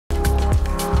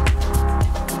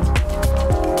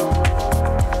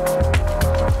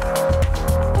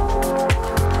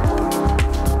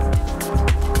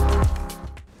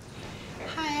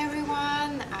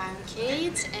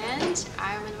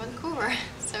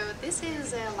This is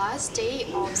the last day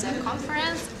of the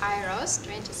conference Iros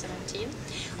 2017.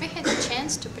 We had a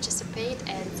chance to participate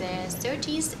at the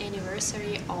 30th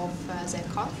anniversary of the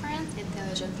conference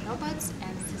Intelligent Robots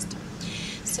and Systems.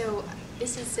 So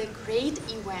this is a great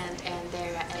event and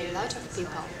there are a lot of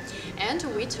people, and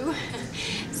we too.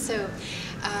 So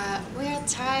we are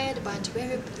tired but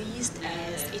very pleased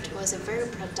as it was a very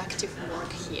productive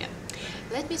work here.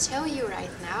 Let me tell you right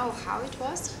now how it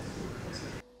was.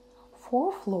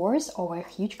 4 floors of a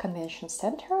huge convention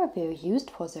center were used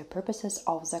for the purposes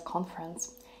of the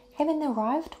conference. Having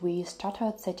arrived, we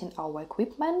started setting our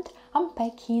equipment,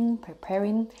 unpacking,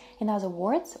 preparing, in other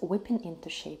words, whipping into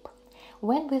shape.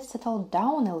 When we settled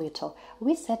down a little,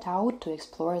 we set out to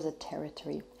explore the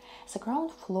territory. The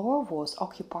ground floor was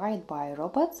occupied by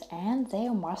robots and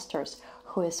their masters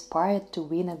who aspired to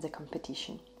win at the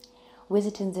competition.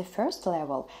 Visiting the first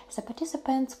level, the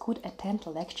participants could attend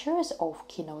lectures of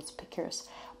keynote speakers,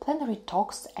 plenary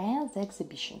talks, and the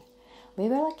exhibition. We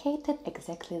were located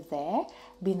exactly there,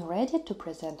 being ready to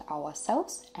present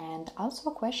ourselves and answer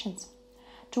questions.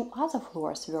 2 other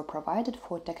floors were provided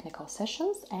for technical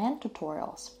sessions and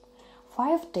tutorials.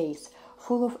 5 days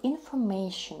full of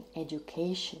information,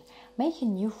 education,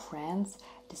 making new friends,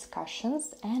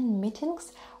 discussions, and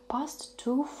meetings passed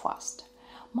too fast.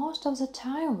 Most of the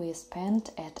time we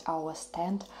spent at our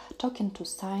stand talking to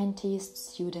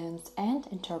scientists, students, and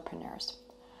entrepreneurs.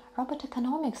 Robot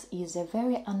economics is a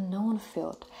very unknown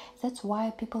field. That's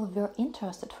why people were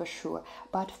interested for sure,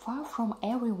 but far from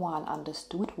everyone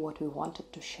understood what we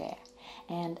wanted to share.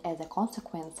 And as a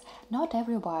consequence, not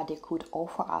everybody could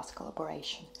offer us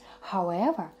collaboration.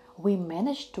 However, we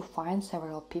managed to find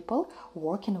several people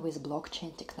working with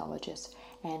blockchain technologies.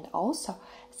 And also,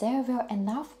 there were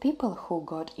enough people who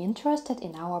got interested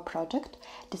in our project,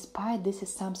 despite this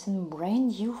is something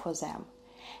brand new for them.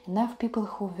 Enough people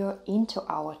who were into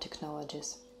our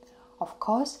technologies. Of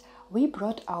course, we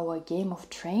brought our game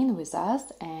of train with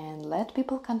us and let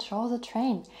people control the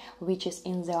train, which is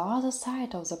in the other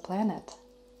side of the planet.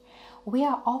 We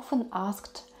are often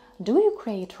asked, do you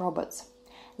create robots?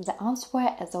 The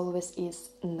answer, as always,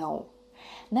 is no.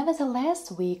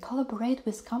 Nevertheless, we collaborate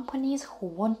with companies who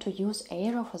want to use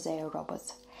Aira for their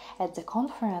robots. At the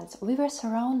conference, we were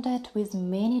surrounded with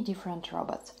many different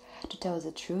robots. To tell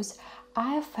the truth,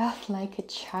 I felt like a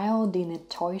child in a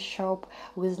toy shop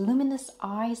with luminous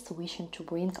eyes wishing to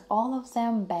bring all of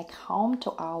them back home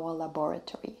to our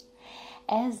laboratory.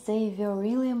 As they were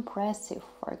really impressive,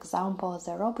 for example,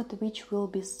 the robot which will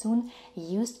be soon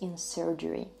used in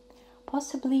surgery.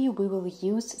 Possibly we will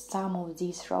use some of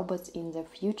these robots in the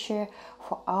future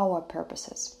for our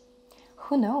purposes.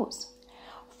 Who knows?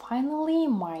 Finally,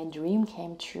 my dream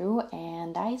came true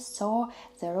and I saw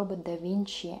the robot Da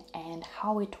Vinci and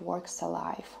how it works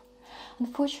alive.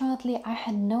 Unfortunately, I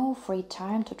had no free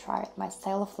time to try it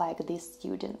myself like this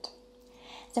student.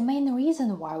 The main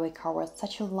reason why we covered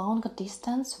such a long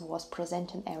distance was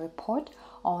presenting a report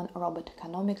on robot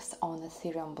economics on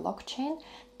Ethereum blockchain,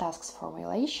 tasks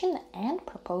formulation, and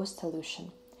proposed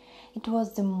solution. It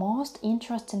was the most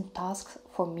interesting task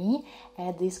for me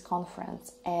at this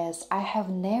conference, as I have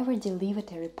never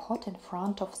delivered a report in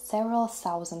front of several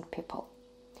thousand people.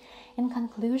 In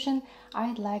conclusion,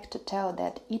 I'd like to tell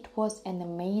that it was an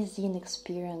amazing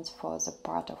experience for the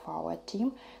part of our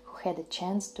team who had a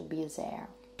chance to be there.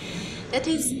 That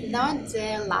is not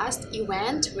the last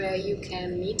event where you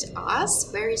can meet us.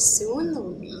 Very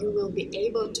soon you will be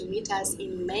able to meet us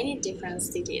in many different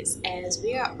cities as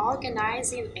we are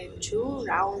organizing a tour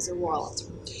around the world.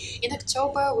 In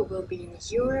October we will be in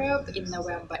Europe, in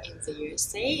November in the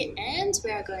USA, and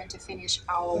we are going to finish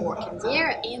our working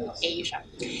year in Asia.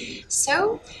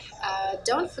 So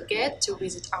don't forget to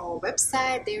visit our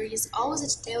website. There is all the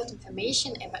detailed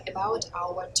information about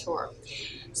our tour.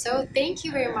 So thank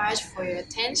you very much for your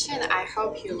attention. I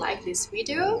hope you like this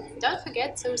video. Don't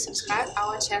forget to subscribe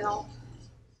our channel.